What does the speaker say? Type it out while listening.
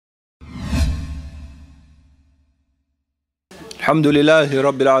Alhamdulillahi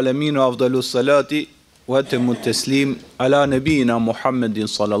Rabbil Alamin wa afdalu salati wa atammu taslim ala nabiyina Muhammedin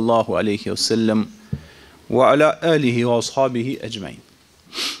sallallahu alaihi wasallam wa ala alihi wa ashabihi ajmain.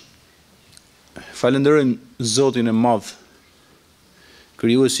 Falenderojmë Zotin e Madh,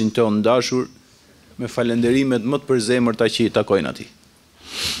 krijuesin ton dashur, me falenderimet më të përzemërta që i takojnë atij.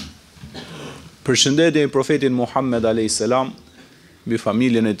 Përshëndetje i profetin Muhammed alayhis salam, mbi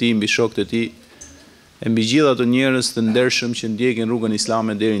familjen e tij, mbi shokët e tij, e mbi gjithë ato njerëz të ndershëm që ndjekin rrugën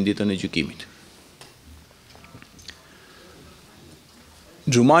islame deri në ditën e gjykimit.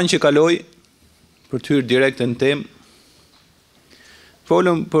 Xhuman që kaloi, për të hyrë direkt në temë,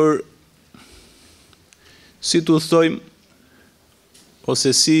 folëm për si të thojmë,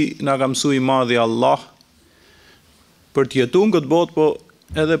 ose si na ka mësuar i madhi Allah për të jetuar në këtë botë, po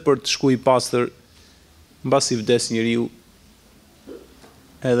edhe për të shkuar i pastër mbasi vdes njeriu,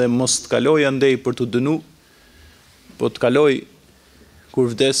 edhe mos të kaloj andej për të dënu, po të kaloj kur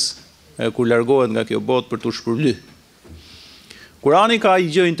vdes, kur largohet nga kjo botë për të shpërbly. Kurani ka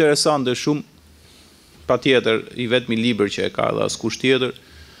një gjë interesante shumë, patjetër i vetmi libër që e ka dhe askush tjetër,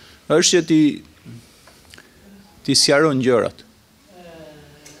 është që ti sqaron gjërat.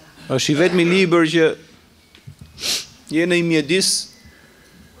 Është i vetmi libër që je në i mjedis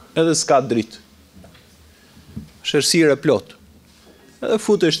edhe s'ka dritë. Është errësirë e plotë. Edhe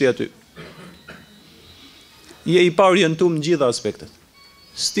futesh ti aty. Je i pa orientuar në gjitha aspektet.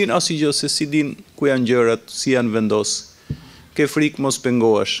 S'din asgjë se si din ku janë gjërat, si janë vendos. Ke frikë mos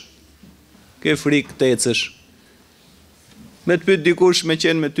pengohesh. Ke frikë të ecësh. Me të pyet dikush me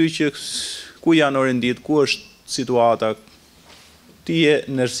qenë me ty që ku janë orën ditë, ku është situata, ti je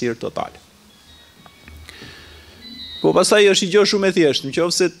në errësirë totale. Po pastaj është një gjë shumë e thjeshtë,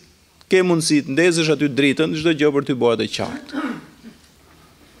 nëse ke mundësi të ndezësh aty dritën, çdo gjë për ty bëhet e qartë.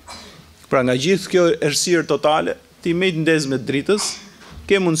 Pra nga gjithë kjo errësirë totale, ti me të ndez me dritës,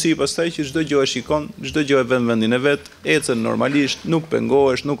 ke mundësi pastaj që çdo gjë e shikon, çdo gjë e vën vendin e vet, ecën normalisht, nuk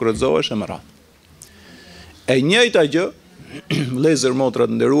pengohesh, nuk rrëzohesh e më radhë. E njëjta gjë, vëllezër motra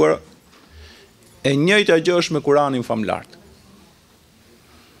të nderuara, e njëjta gjë është me Kuranin famlar.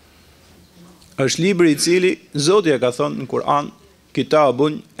 Është libri i cili Zoti e ka thënë në Kur'an,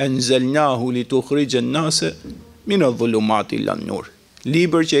 kitabun anzalnahu litukhrijan nase min adh-dhulumati ila an-nur.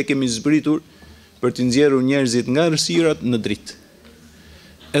 Libër që e kemi zbritur për të nxjerrur njerëzit nga errësirat në dritë.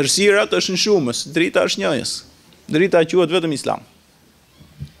 Errësirat është në shumës, drita është njëjës. Drita quhet vetëm Islam.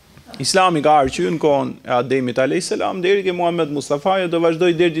 Islami ka ardhur në kohën e Ademit alayhis salam deri ke Muhammed Mustafa, do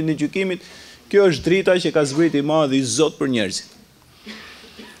vazhdoi deri ditën e gjykimit. Kjo është drita që ka zbritur i madhi Zot për njerëzit.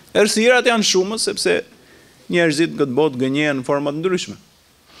 Errësirat janë shumës sepse njerëzit në këtë botë gënjehen në forma të ndryshme.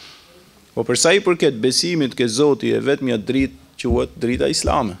 Po për sa i përket besimit ke Zoti e vetmja dritë quhet drita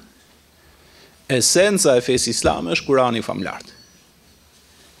islame. Esenca e fesë islame është Kurani famlar.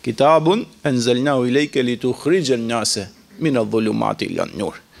 Kitabun anzalnahu ilayka litukhrijan nase min adh-dhulumati ila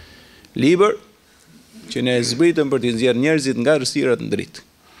an-nur. Libër që ne e zbritëm për të nxjerrë njerëzit nga errësirat në dritë.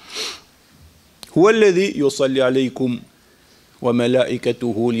 Huwa alladhi yusalli alaykum wa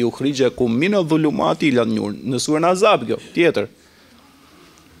malaikatuhu liyukhrijakum min adh-dhulumati ila an-nur. Në surën Azab kjo, tjetër.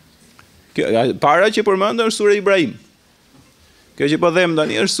 Para që përmendën është sura Ibrahim. Kjo që po them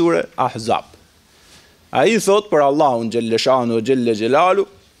tani është sura Ahzab. Ai thot për Allahun xhelle shanu xhelle xhelalu,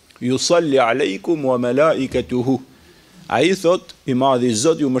 yusalli aleikum wa malaikatuhu. Ai thot i madhi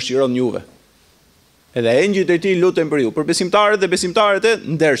Zot ju mëshiron juve. Edhe engjëjt e tij luten për ju, për besimtarët dhe besimtarët e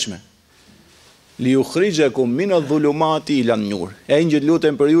ndershme. Li yukhrijakum min adh-dhulumati ila an-nur. Engjëjt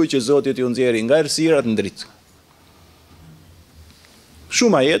luten për ju që Zoti t'ju nxjerrë nga errësirat në dritë.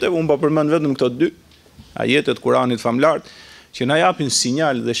 Shumë ajete, unë po përmend vetëm këto dy ajetet e Kuranit famlar, që na japin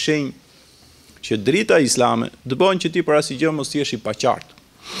sinjal dhe shenjë që drita islame të bën që ti për asnjë gjë mos jesh i paqartë.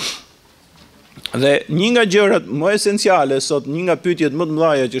 Dhe një nga gjërat më esenciale sot, një nga pyetjet më të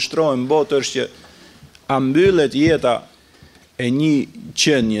mëdha që shtrohen në botë është që a mbyllet jeta e një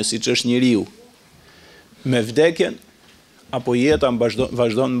qenie siç është njeriu me vdekjen apo jeta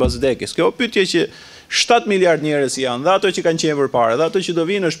vazhdon mbas vdekjes. Kjo pyetje që 7 miliard njerëz janë, dhe ato që kanë qenë përpara, dhe ato që do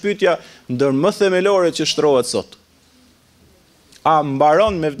vinë është pyetja ndër më themelore që shtrohet sot. A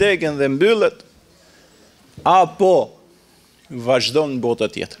mbaron me vdekjen dhe mbyllet, apo vazhdon në bota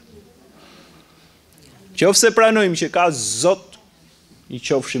tjetër? Qofse pranojmë që ka Zot, i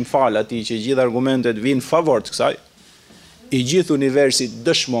qofshim fal atij që gjithë argumentet vinë favor të kësaj, i gjithë universi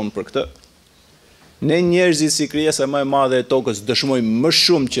dëshmon për këtë. Ne njerëzit si krijesa më e madhe e tokës dëshmojmë më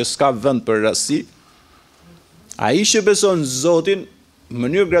shumë që s'ka vend për rasti. Ai që beson Zotin në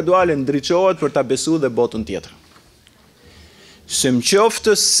mënyrë graduale ndriçohet për ta besuar dhe botën tjetër. Se më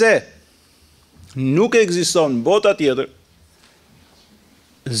qoftë se nuk ekziston bota tjetër,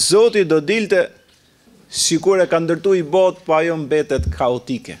 Zoti do dilte sikur e ka ndërtu i botë, pa ajo mbetet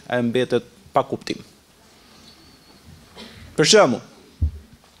kaotike, ajo mbetet pa kuptim. Për shembull,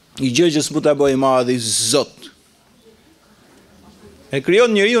 i gjë që s'mund ta bëjë madhi Zot. E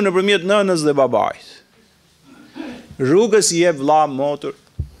krijon njeriu nëpërmjet nënës dhe babait. Rrugës i jep vëlla, motër,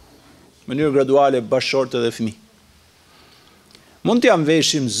 në mënyrë graduale bashortë dhe fëmijë. Mund t'ja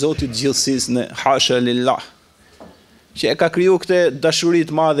veshim Zotit gjithësisë në hasha lillah, që e ka kriju këtë dashuri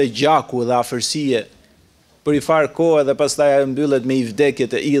të madhe gjaku dhe afërsie për i farë kohë dhe pastaj ajo mbyllet me i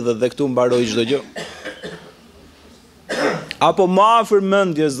vdekjet e idhët dhe këtu mbaroi çdo gjë. Apo më afër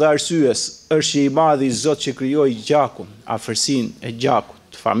mendjes dhe arsyes është që i madhi Zot që krijoi gjakun, afërsinë e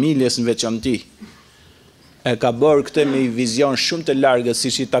gjakut, familjes në veçanti. E ka bërë këtë me një vizion shumë të largët,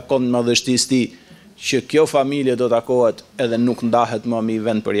 siç i takon madhështisë tij, që kjo familje do takohet edhe nuk ndahet më me i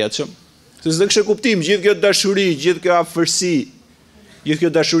vend përjetshëm. Se s'do kishte kuptim gjithë kjo dashuri, gjithë kjo afërsi, gjithë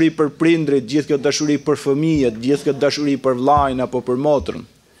kjo dashuri për prindrit, gjithë kjo dashuri për fëmijët, gjithë kjo dashuri për vllajin apo për motrën.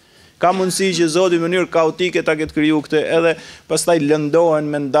 Ka mundësi që Zoti në mënyrë kaotike ta ketë kriju këtë edhe pastaj lëndohen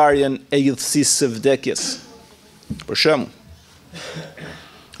me ndarjen e gjithësisë së vdekjes. Për shembull,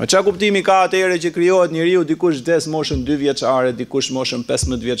 a çka kuptimi ka atëherë që krijohet njeriu, dikush vdes moshën 2 vjeçare, dikush moshën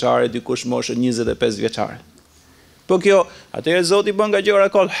 15 vjeçare, dikush moshën 25 vjeçare. Po kjo, atëherë Zoti bën nga gjëra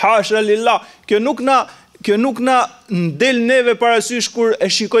kol, hasha lillah, kjo nuk na ndel neve parasysh kur e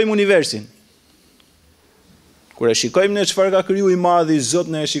shikojmë universin. Kur e shikojmë ne çfarë ka kriju i madhi Zot,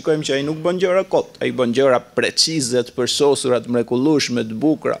 ne e shikojmë që ai nuk bën gjëra kot, ai bën gjëra precize, të përsosura, të mrekullueshme, të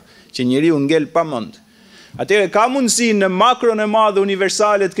bukura, që njeriu ngel pa mend. Atëherë ka mundësi në makron e madhe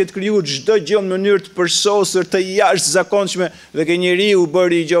universale të ketë kriju çdo gjë në mënyrë të përsosur, të jashtëzakonshme dhe ke njeriu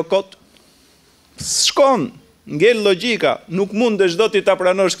bëri gjë kot? Shkon, ngel logjika, nuk mundesh dot ti ta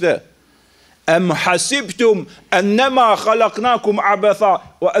pranosh këtë. Am hasibtum annama khalaqnakum abatha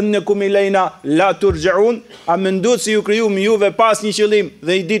wa annakum ilayna la turja'un? A mendoni se ju krijuam juve pas një qëllim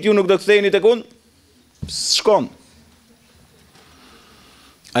dhe i ditë ju nuk do të ktheheni tek unë? Shkon.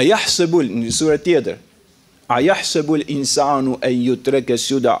 A yahsabul, në sura tjetër, a yahsabul insanu an yutraka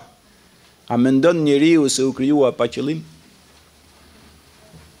suda? A mendon njeriu se u krijua pa qëllim?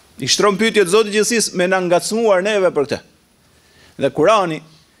 I shtron pyetjet Zotit gjithësisë me na ngacmuar neve për këtë. Dhe Kurani,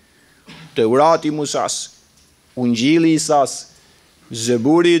 Teurati Musas, Ungjilli Isas,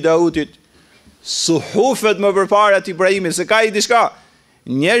 Zeburi i Dautit, suhufet më përpara të Ibrahimit, se ka i diçka.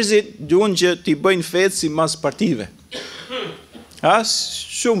 Njerëzit duan që t'i bëjnë fetë si mas partive.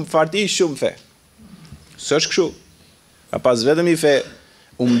 Shumë parti, shumë fe. S'është kështu. Ka pas vetëm i fe,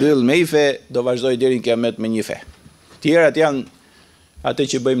 u mbyll me i fe, do vazhdoj deri në kiamet me një fe. Tjerat janë atë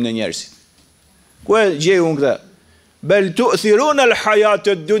që bëjmë në njerëzit. Ku e gjej unë këtë? Bel tu'thiruna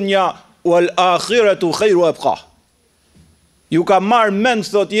al-hayata ad-dunya wal akhiratu khairu abqa. Ju ka marrë mend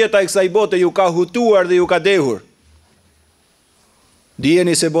thot jeta e kësaj bote, ju ka hutuar dhe ju ka dehur.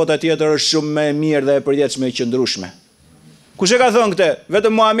 Dijeni se bota tjetër është shumë më e mirë dhe e përjetshme e qëndrueshme. Kush e ka thënë këtë?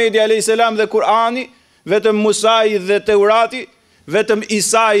 Vetëm Muhamedi alayhis salam dhe Kurani, vetëm Musai dhe Teurati, vetëm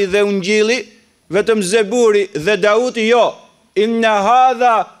Isai dhe Ungjilli, vetëm Zeburi dhe Dauti? Jo. Inna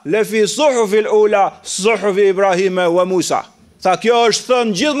hadha le fi suhufil ula, suhufi Ibrahima wa Musa. Tha kjo është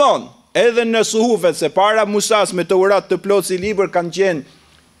thënë gjithmonë, edhe në suhufet, se para Musas me Teurat të plot si libër kanë qenë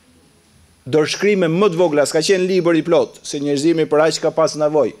dorëshkrime më të vogla, s'ka qenë libër i plot, se njerëzimi për aq ka pas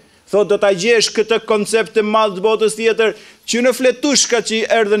nevojë. Thot do ta gjesh këtë koncept të madh të botës tjetër që në fletushka që i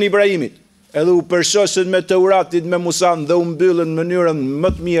erdhën Ibrahimit. Edhe u përshosën me Teuratit, me Musan dhe u mbyllën në mënyrën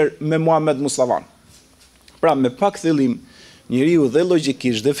më të mirë me Muhammed Mustafan. Pra me pak thellim, njeriu dhe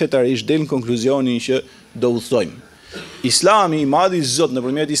logjikisht dhe fetarisht del në konkluzionin që do udhtojmë. Islami, i madhi Zot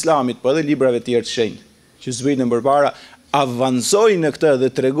nëpërmjet Islamit, po edhe librave të tjerë të shenjtë, që zbritën përpara, avancoi në këtë dhe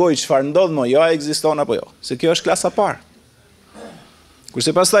tregoi çfarë ndodh më, ja ekziston apo jo. Se kjo është klasa parë.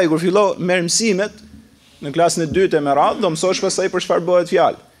 Kurse pastaj kur merr mësimet në klasën e dytë me radhë, do mësosh pastaj për çfarë bëhet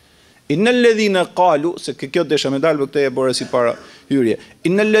fjalë. Innal ladhina qalu, se kjo desha me dalë, këtë e bora si para hyrje.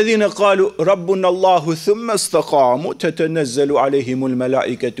 Innal ladhina qalu rabbuna Allahu thumma istaqamu tatanazzalu alehimul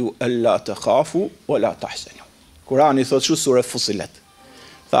malaikatu alla takhafu wala tahzanu. Kurani thot shu sura Fusilet.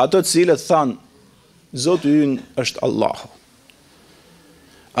 Tha ato të cilët than Zoti ynë është Allahu.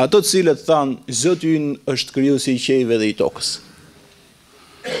 Ato të cilët than Zoti ynë është krijuesi i qiejve dhe i tokës.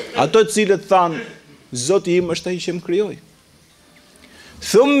 Ato të cilët than Zoti im është ai që më krijoi.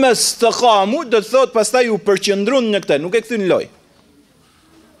 Thumma istaqamu, do të thot pastaj u përqendruan në këtë, nuk e kthyn loj.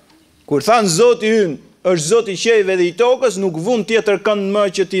 Kur than Zoti ynë është Zoti i qiejve dhe i tokës, nuk vun tjetër kënd më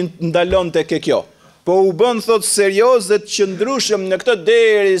që ti ndalonte ke kjo. Po u bën thot serioz dhe të qëndrueshëm në këtë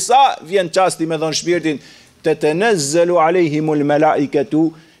derisa vjen çasti me dhon shpirtin, tetenazzalu alejhimul malaikatu,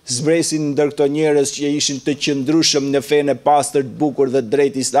 zbresin ndër këto njerëz që ishin të qëndrueshëm në fenë e pastër, të bukur dhe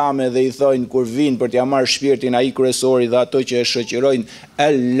drejt islame, dhe i thojnë kur vinë për t'ia marrë shpirtin ai kryesori dhe ato që e shoqërojnë,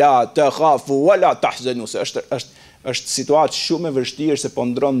 alla takhafu wala tahzanu, se është situatë shumë e vështirë se po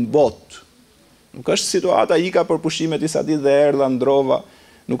ndron botë. Nuk është situata ika për pushime disa ditë dhe erdha ndrova.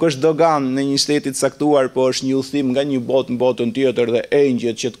 Nuk është dogan në një shteti të caktuar, po është një udhëtim nga një botë në botën tjetër dhe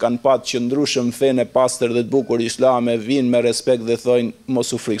engjëjt që të kanë patë qëndrueshëm fenë e pastër dhe të bukur islame vinë me respekt dhe thojnë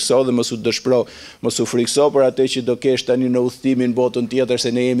mos u frikso dhe mos u dëshpro, mos u frikso për atë që do kesh tani në udhëtimin botën tjetër,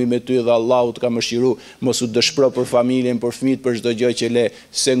 se ne jemi me ty dhe Allahu të ka mëshiru, mos u dëshpro për familjen, për fëmijët, për çdo gjë që le,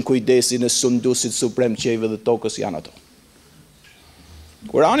 se në kujdesin e sundusit suprem qejve dhe tokës janë ato.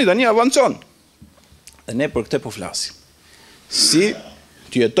 Kurani tani avancon. Dhe ne për këtë po flasim. Si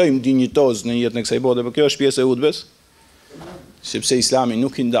të jetojmë dinjitoz në jetën e kësaj bote, por kjo është pjesë e hutbes, sepse Islami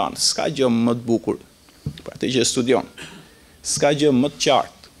nuk i ndan, s'ka gjë më të bukur, për atë që studion, s'ka gjë më të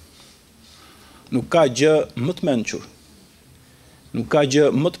qartë, nuk ka gjë më të mençur, nuk ka gjë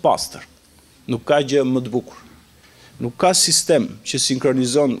më të pastër, nuk ka gjë më të bukur, nuk ka sistem që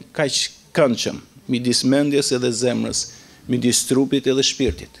sinkronizon kaq këndshëm midis mendjes edhe zemrës, midis trupit edhe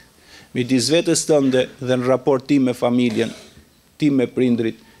shpirtit, midis vetes tënde dhe në raport tim me familjen, ti me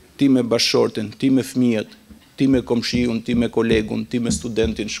prindrit, ti me bashorten, ti me fëmijët, ti me komshiun, ti me kolegun, ti me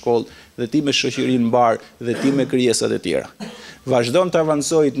studentin në shkollë, dhe ti me shoqërinë mbar, dhe ti me krijesat e tjera. Vazhdon të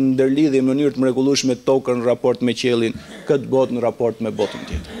avancojë në ndërlidhje në mënyrë të mrekullueshme tokën në raport me qiellin, këtë botë në raport me botën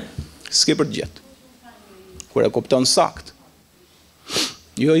tjetër. S'ke për të gjetë. Kur e kupton sakt.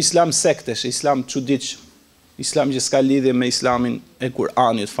 Jo islam sektesh, islam çuditshëm, islam që s'ka lidhje me islamin e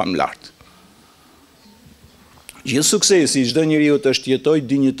Kur'anit famlart. Gjithë suksesi i çdo njeriu është jetoj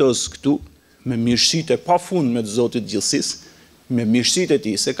dinjitoz këtu, me mirësitë e pafundme të Zotit gjithësisë, me mirësitë e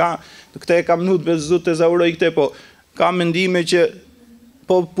tij. Se ka, këtë e kam nut bez zot të zauroj këtë, po ka mendime që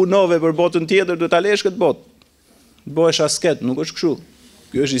po punove për botën tjetër do ta lesh këtë botë. Bëhesh asket, nuk është kështu.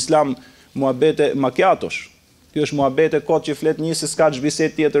 Ky është islam muhabete makiatosh. Ky është muhabete kot që flet një se s'ka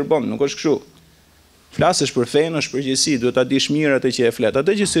bisedë tjetër bën, nuk është kështu. Flasësh për fenë, është përgjithësi, duhet ta dish mirë atë që e flet.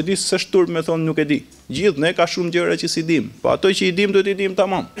 Atë që s'e di s'është turp me thonë nuk e di. Gjithë ne ka shumë gjëra që si dim, po ato që i dim duhet i dim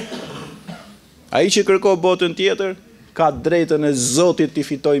tamam. Ai që kërkon botën tjetër ka drejtën e Zotit të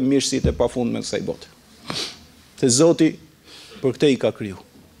fitojë mirësitë e pafundme të kësaj bote. Se Zoti për këtë i ka kriju.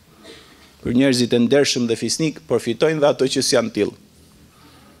 Për njerëzit e ndershëm dhe fisnik përfitojnë dhe ato që s'janë tillë.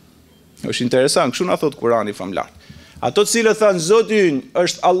 Është interesant, kështu na thot Kurani famlar. Ato të cilët thanë Zoti ynë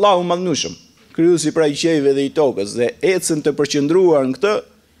është Allahu madhnueshëm, krijuesi pra i qejve dhe i tokës, dhe ecën të përqendruar në këtë,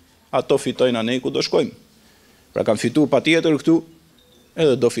 ato fitojnë anej ku do shkojmë. Pra kanë fituar patjetër këtu,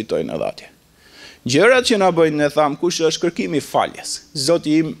 edhe do fitojnë edhe atje. Gjërat që na bëjnë ne tham kush është kërkimi i faljes.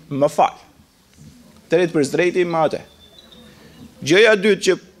 Zoti im më fal. Drejt për drejtë më atë. Gjëja e dytë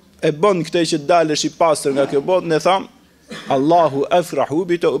që e bën këtë që dalësh i pastër nga kjo botë, ne tham Allahu afrahu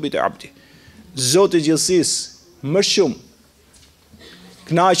bi tawbati abdi. Zoti i gjithësisë më shumë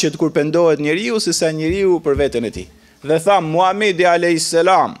knaqet kur pendohet njeriu se sa njeriu për veten e tij. Dhe tham Muhamedi alayhis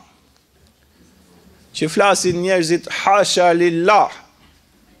salam, që flasin njerëzit hasha lillah.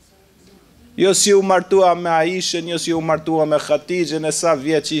 Jo si u martua me Aishën, jo si u martua me Khatixhen, e sa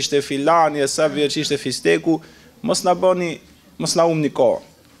vjeç ishte filani, e sa vjeç ishte fisteku, mos na humni kohën.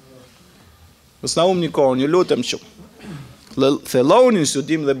 Mos na humni kohën, ju lutem shumë. Thelloni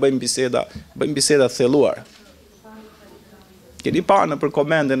studim dhe bëjmë biseda thelluara. Keni pa në për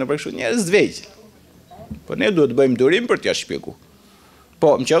komente, në për kështu njerëz të vegjël. Po ne duhet të bëjmë durim për t'ja shpjeguar.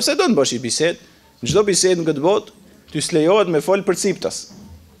 Po, nëse do të bësh bisedë, në çdo bisedë në këtë botë, ty s'lejohet me fol për ciptas.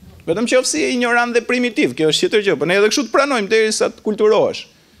 Vetëm nëse je ignorant dhe primitiv, kjo është tjetër gjë, po ne edhe kështu të pranojmë derisa të kulturohesh.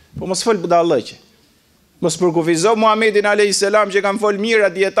 Po mos fol budallëqe. Mos përkufizo Muhamedit alayhis salam që kanë fol mira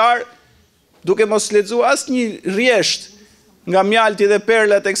dietar, duke mos lexuar asnjë rresht nga mjalti dhe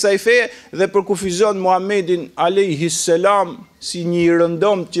perlat e kësaj feje, dhe përkufizon Muhamedin alayhis salam si një i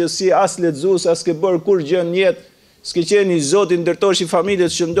rëndomt që si as lexues as ke bërë kur gjë në jetë, s'ke qenë i Zotit, ndërtosh i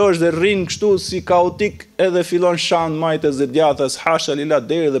familjes, shëndosh dhe rrin kështu si kaotik, edhe fillon shan majtës dhe djathtas, hasha lillah,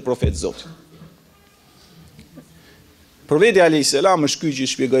 deri dhe profet Zotit. Profeti alayhis salam është ky që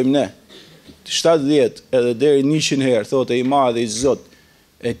shpjegojmë ne. 70 edhe deri 100 herë thotë i madhi i Zot,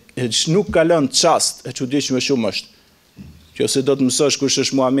 e nuk ka lënë çast, e çuditshme shumë është. Që ose do të mësosh kush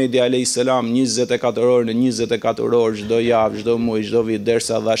është Muhamedi alayhis salam 24 orë në 24 orë, çdo javë, çdo muaj, çdo vit,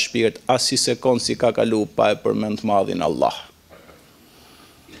 derisa dha shpirt, as si sekond si ka kalu pa e përmend madhin Allah.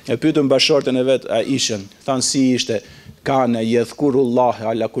 E pyetën bashortën e vet Aishën, thanë si ishte, kana yadhkurullah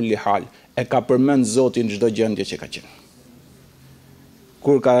ala kulli hal, e ka përmend Zotin çdo gjendje që ka qenë.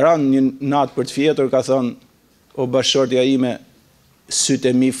 Kur ka rënë një natë për të fjetur, ka thënë o bashortja ime,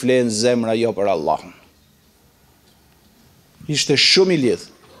 sytë e mi flenë, zemra jo për Allahun. Ishte shumë i lidh.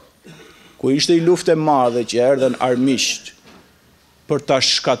 Ku ishte i luftë e madhe që erdhen armiqt për ta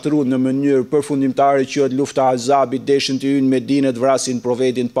shkatruar në mënyrë përfundimtare që lufta e Azabit, deshin të hyjnë në Medinë, vrasin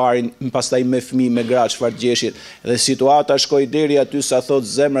profetin parin, pastaj me fëmijë, me gra, çfarë gjeshit. Dhe situata shkoi deri aty sa thot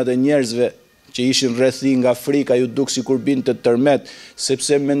zemrat e njerëzve që ishin rrethi nga frika ju duk sikur binte tërmet,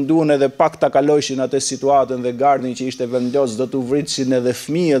 sepse menduan edhe pak ta kalojshin atë situatën dhe gardhin që ishte vendos do t'u vritshin edhe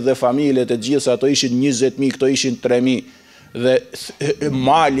fëmijët dhe familjet e gjithë, ato ishin 20.000, këto ishin 3.000. Dhe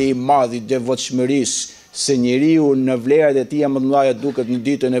mali i madh i devotshmërisë, se njeriu në vlerat e tij më të mëdha duket në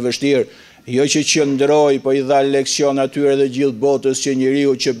ditën e vështirë, jo që qëndroi, po i dha leksion atyre dhe gjithë botës që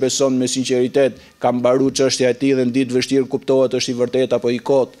njeriu që beson me sinqeritet ka mbaruar çështja e tij dhe në ditë vështirë kuptohet është i vërtet apo i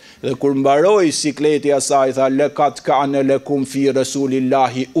kot. Dhe kur mbaroi sikleti asaj tha laqad kana lakum fi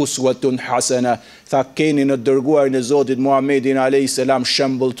rasulillahi uswatun hasana, tha keni në dërguarin e Zotit Muhammedin alayhis salam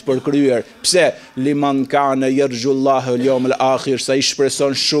shembull të përkryer. Pse? Liman kana yarjullaha al-yawmal akhir, sa i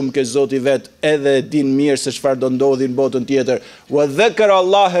shpreson shumë ke Zoti vet, edhe din mirë se çfarë do ndodhi në botën tjetër. Wa dhakara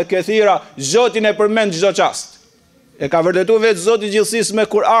Allaha kathira, Zotin e përmend çdo çast. E ka vërtetuar vetë Zoti i gjithësisë me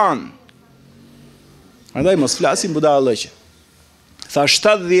Kur'an. Andaj mos flasim budallëqe. Tha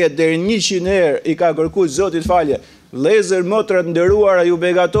 70 deri 100 herë i ka kërkuar Zotit falje. Vëllezër motrat nderuara, ju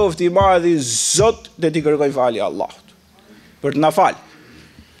begatofti i madhi Zot dhe t'i kërkoj falje Allahut. Për të na fal.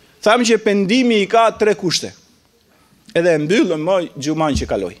 Thamë që pendimi i ka 3 kushte. Edhe e mbyllëm më xhuman që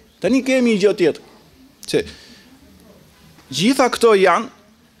kaloi. Tani kemi një gjë tjetër. Se gjitha këto janë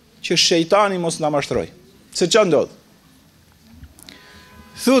që shejtani mos na mashtroj. Se ç'a ndodh?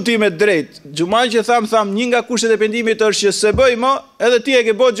 Thuti me drejt, xhuman që tham një nga kushtet e pendimit është që se bëj më, edhe ti e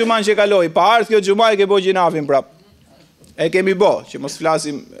ke bë xhuman që kaloi, pa ardh kjo xhuma e ke bë gjinafin prap. E kemi bë, që mos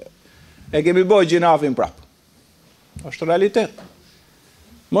flasim, e kemi bë gjinafin prap. Është realitet.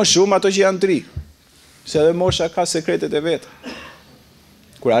 Më shumë ato që janë 3, se edhe mosha ka sekretet e vet.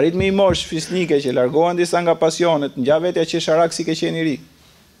 Kur arrit me i mosh fisnike që largohen disa nga pasionet, ngja vetja që sharak si ke qenë i ri.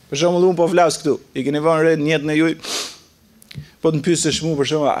 Për shembull unë po flas këtu, i keni vënë re në jetën e juaj. Po të më pyesësh mua për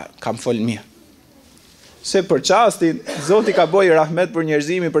shembull, kam fol mirë. Se për çastin Zoti ka bëj rahmet për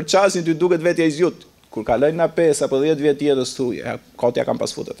njerëzimin, për çastin ty duket vetja i zgjut. Kur kalojnë na 5 apo 10 vjet tjetër thuj, kotja kam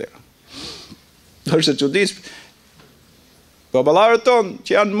pas futur atëherë. Është çuditsh. Po ballarët ton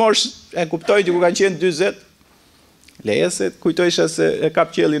që janë mosh e kuptojnë që kur kanë qenë 40, leje se kujtojsha se e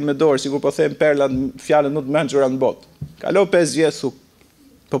kap qellin me dorë, sikur po them perlat, fjalën më të mençura në botë. Kalo 5 vjet thu.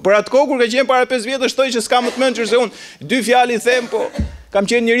 Po për atë kohë kur ka qenë para 5 vjetësh shtoj që s'ka më të mençur se unë 2 fjalë i them, po kam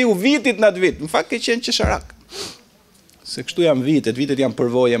qenë njeriu vitit në atë vit. Në fakt ke qenë qesharak. Se kështu janë vitet janë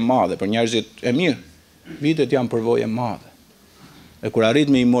përvojë e madhe për njerëzit e mirë. Vitet janë përvojë e madhe. E kur arrit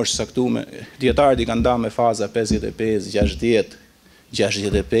me i mosh saktuar, dietarët i kanë dhënë me faza 55, 60,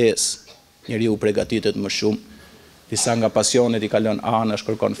 65. Njeriu përgatitet më shumë. Disa nga pasionet i kalon anash,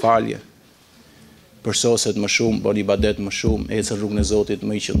 kërkon falje. Përsoset më shumë, bën ibadet më shumë, ecën rrugën e Zotit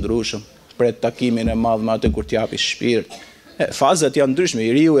më i qëndrueshëm, pret takimin e madh me atë kur t'japi shpirt. Fazat janë ndryshme.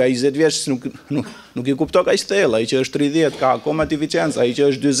 I riu, ai 20 vjeç nuk i kupton kaq thellë, ai që është 30 ka akoma deficiencë, ai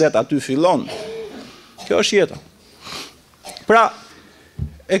që është 40 aty fillon. Kjo është jeta. Pra,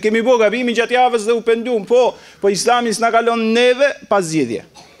 e kemi bë gabimin gjatë javës dhe u penduam, po Islami s'na kalon neve pa zgjidhje.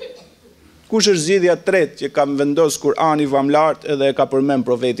 Kush është zgjidhja e tretë që kam vendos Kur'ani famlart edhe e ka përmend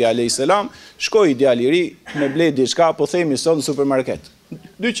profeti alayhis salam, shkoi djali i ri me ble diçka, po themi sot në supermarket.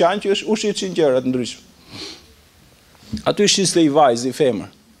 Dyqan që është ushqit gjëra të ndryshme. Aty ishte i vajzë i femër.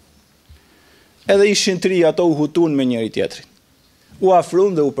 Edhe ishin 3 ato u hutun me njëri tjetrin. U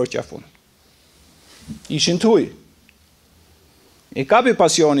afruan dhe u përqafun. Ishin të huj. E kapi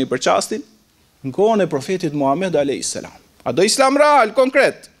pasioni për çastin në kohën e profetit Muhammed alayhis salam. A do islam real,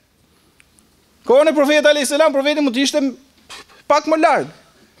 konkret. Kohën e profetit alayhis salam, profeti mund të ishte pak më larg.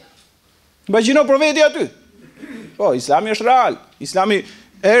 Imagjino profeti aty. Po, Islami është real. Islami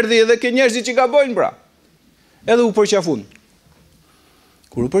erdhi edhe ke njerëzit që gabojnë pra. Edhe u përqafun.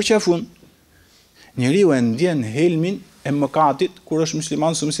 Kur u përqafun, njeriu e ndjen helmin e mëkatit kur është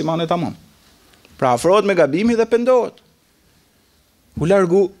musliman së musliman e tamam. Pra afrohet me gabimi dhe pendohet. U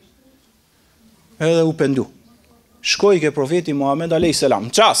largu edhe u pendu. Shkoi ke profeti Muhammed alayhis salam,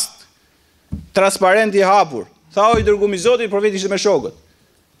 çast transparent i hapur. Tha o i dërguar i Zotit, profeti ishte me shokët.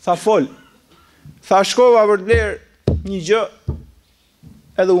 Tha fol. Tha shkova për të bler një gjë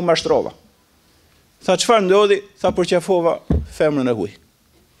edhe u mashtrova. Tha çfarë ndodhi? Tha përqafova femrën e huaj.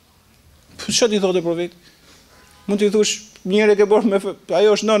 Çfarë i thotë profeti? Mund t'i thosh njëre ke bërë me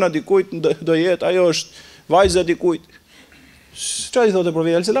ajo është nëna dikujt, do jetë, ajo është vajza dikujt. Çfarë i thotë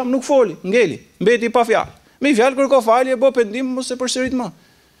profeti alayhis salam? Nuk foli, ngeli, mbeti pa fjalë. Me fjalë kërko falje, bo pendim, mos e përsërit më.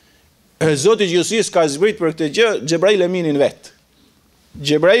 Zoti i Gjysmësisë ka zbrit për këtë gjë Xhebrail Eminin vet.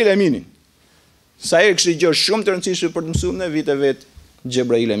 Xhebrail Eminin. Sa herë kishte gjë shumë të rëndësishme për të mësuar në vite vet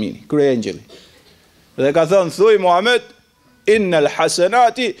Xhebrail Emini, kryengjëlli. Dhe ka thënë, thuaj Muhammed, innal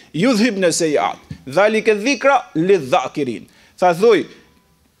hasanati yudhibna sayiat, dhalika dhikra lidhakirin. Tha thuaj,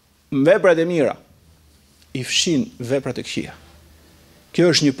 veprat e mira i fshin veprat e këqija.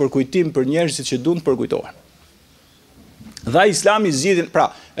 Kjo është një përkujtim për njerëzit që duan të përkujtohen. Dha Islami zgjidhjen, pra,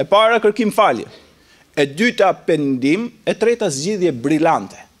 e para kërkim falje, e dyta pendim, e treta zgjidhje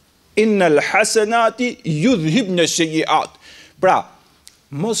brillante. Innal hasanati yudhibna sayiat. Pra,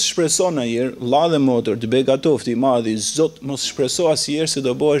 mos shpreso ndonjëherë, vëlla dhe motër, të begatofti i madhi Zot, mos shpreso asnjëherë se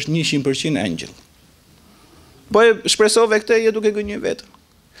do bëhesh 100% engjëll. Po e shpresove këtë je duke gënjur vetën.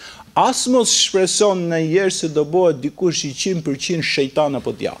 As mos shpreson ndonjëherë se do bëhet dikush i 100% shejtan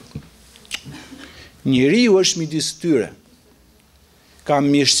apo djall. Njeriu është midis tyre. Ka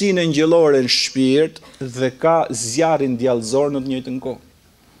mirësinë engjëllore në shpirt dhe ka zjarrin djallëzor në të njëjtën kohë.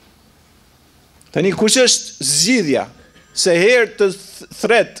 Tani kush është zgjidhja? Se herë të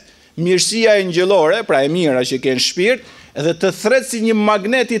thret mirësia engjëllore, pra e mira që ke në shpirt, dhe të thret si një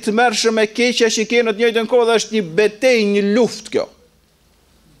magnet i tmerrshëm e keqja që ke në të njëjtën kohë, dhe është një betejë, një luftë kjo.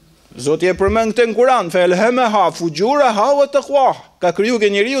 Zoti e përmend këtë në Kur'an, fa elhamaha fujuraha wa taqwaha. Ka kriju ke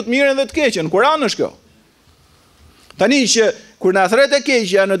njeriu të mirën dhe të keqen, në Kur'an është kjo. Tani që kur na thret e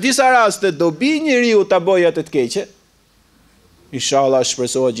keqja, në disa raste do bi njeriu ta bëjë atë të keqe. Inshallah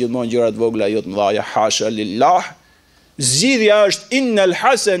shpresohet gjithmonë gjëra të vogla jo të mëdha, hasha lillah. Zgjidhja është innal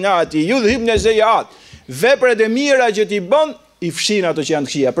hasanati yudhibna sayiat. Veprat e mira që ti bën i fshin ato që janë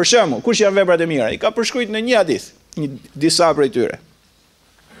të këqija. Për shembull, kush janë veprat e mira? I ka përshkruajtur në një hadith, disa prej tyre.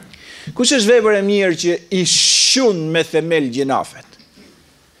 Kush është vepër e mirë që i shun me themel gjinafet?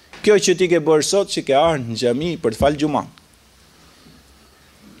 Kjo që ti ke bërë sot që ke ardhur në xhami për të fal xhuman.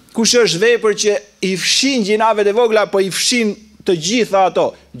 Kush është vepër që i fshin gjinafet e vogla, po i fshin të gjitha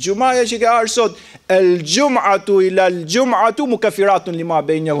ato? Xhumaja që ke ardhur sot, el xhumatu ila el xhumatu mukaffiratun lima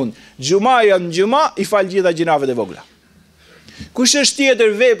bainahun. Xhumaja në xhuma i fal gjitha gjinafet e vogla. Kush është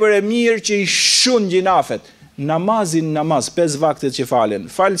tjetër vepër e mirë që i shun gjinafet? Namazin namaz, 5 vaktet që falen.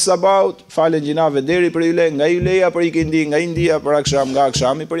 Fal sabaut, falen gjinave deri për yule, nga yuleja për ikindi, nga india për aksham, nga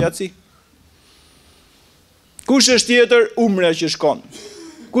akshami për yatsi. Kush është tjetër? Umre që shkon.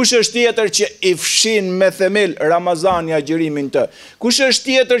 Kush është tjetër që i fshin me themel Ramazani agjërimin të? Kush është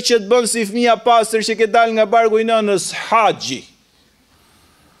tjetër që të bën si fëmia pastër që ke dal nga barku i nënës haxhi?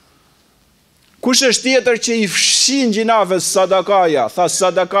 Kush është tjetër që i fshin gjinave sadakaja? Tha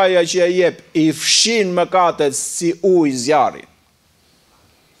sadakaja që e jep, i fshin mëkatet si ujë zjarri.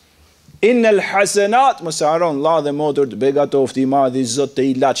 Innal hasanat, mos haron Allah dhe motër të begatofti i madh i Zot të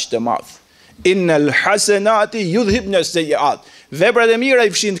Ilaci të madh. Innal hasanati yudhibna sayiat. Veprat e mira i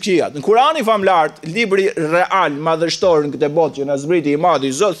fshin të këqijat. Në Kur'ani famlart, libri real madhështor në këtë botë që na zbriti i madh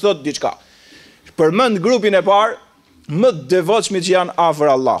i Zot thot diçka. Përmend grupin e parë më të devotshmit që janë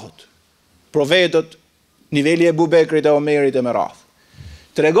afër Allahut. Profetët, niveli e Bubekrit e Omerit e me radhë.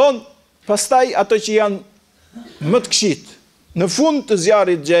 Tregon pastaj ato që janë më të këqit, në fund të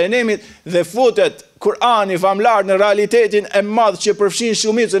zjarrit xhenemit dhe futet Kur'ani famlar në realitetin e madh që përfshin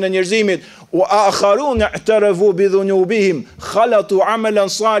shumicën e njerëzimit, wa akharun i'tarafu bi dhunubihim khalatu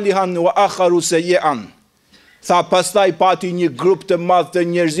amalan salihan wa akharu sayyi'an. Tha pastaj pati një grup të madh të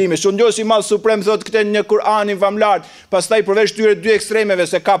njerëzimit. Shëndosi madh suprem thot këtë në Kur'anin famlar. Pastaj përveç tyre dy ekstremeve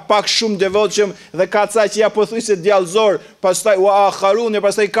se ka pak shumë devotshëm dhe ka ca që ja pothuajse djallëzor, pastaj wa akharun,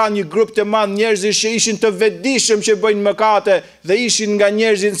 pastaj ka një grup të madh njerëzish që ishin të vetëdijshëm që bëjnë mëkate dhe ishin nga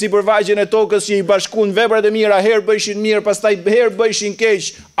njerëzit sipërfaqen e tokës që i bashkuan veprat e mira, herë bëjshin mirë, pastaj herë bëjshin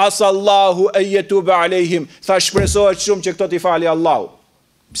keq. Asallahu ayyatuba alehim. Tha shpresohet shumë që këto t'i fali Allahu.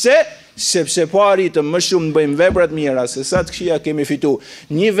 Pse? Sepse po arritëm më shumë të bëjmë veprat mira se sa të këqija kemi fitu.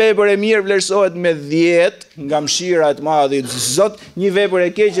 Një vepër e mirë vlerësohet me 10 nga mëshira e madhit Zot, një vepër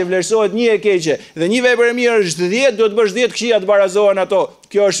e keqe vlerësohet 1 e keqe, dhe një vepër e mirë është 10, do të bësh 10 këqija të barazohen ato.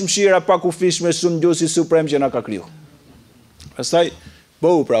 Kjo është mëshira pa kufishme Sundusi suprem që na ka kriju. Pastaj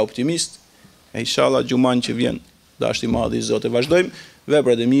bëu pra optimist, e inshallah xhuman që vjen, dashni i madh i Zot, e vazhdojmë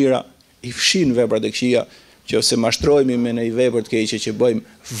veprat e mira, i fshin veprat e këqija. Që ose mashtrohemi me një vepër të keqe që bëjmë,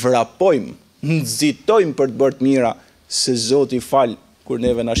 vrapojmë, nxitojmë për të bërë të mira, se Zoti fal kur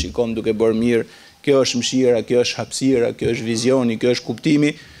neve na shikon duke bërë mirë. Kjo është mëshira, kjo është hapësira, kjo është vizioni, kjo është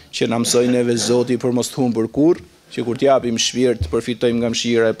kuptimi që na mësoi neve Zoti për mos të humbur kurrë, që kur t'japim shpirt, përfitojmë nga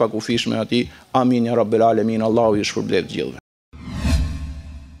mëshira e pakufishme e Atij. Amin ya rabbel alamin. Allahu ju shpërblet gjithëve.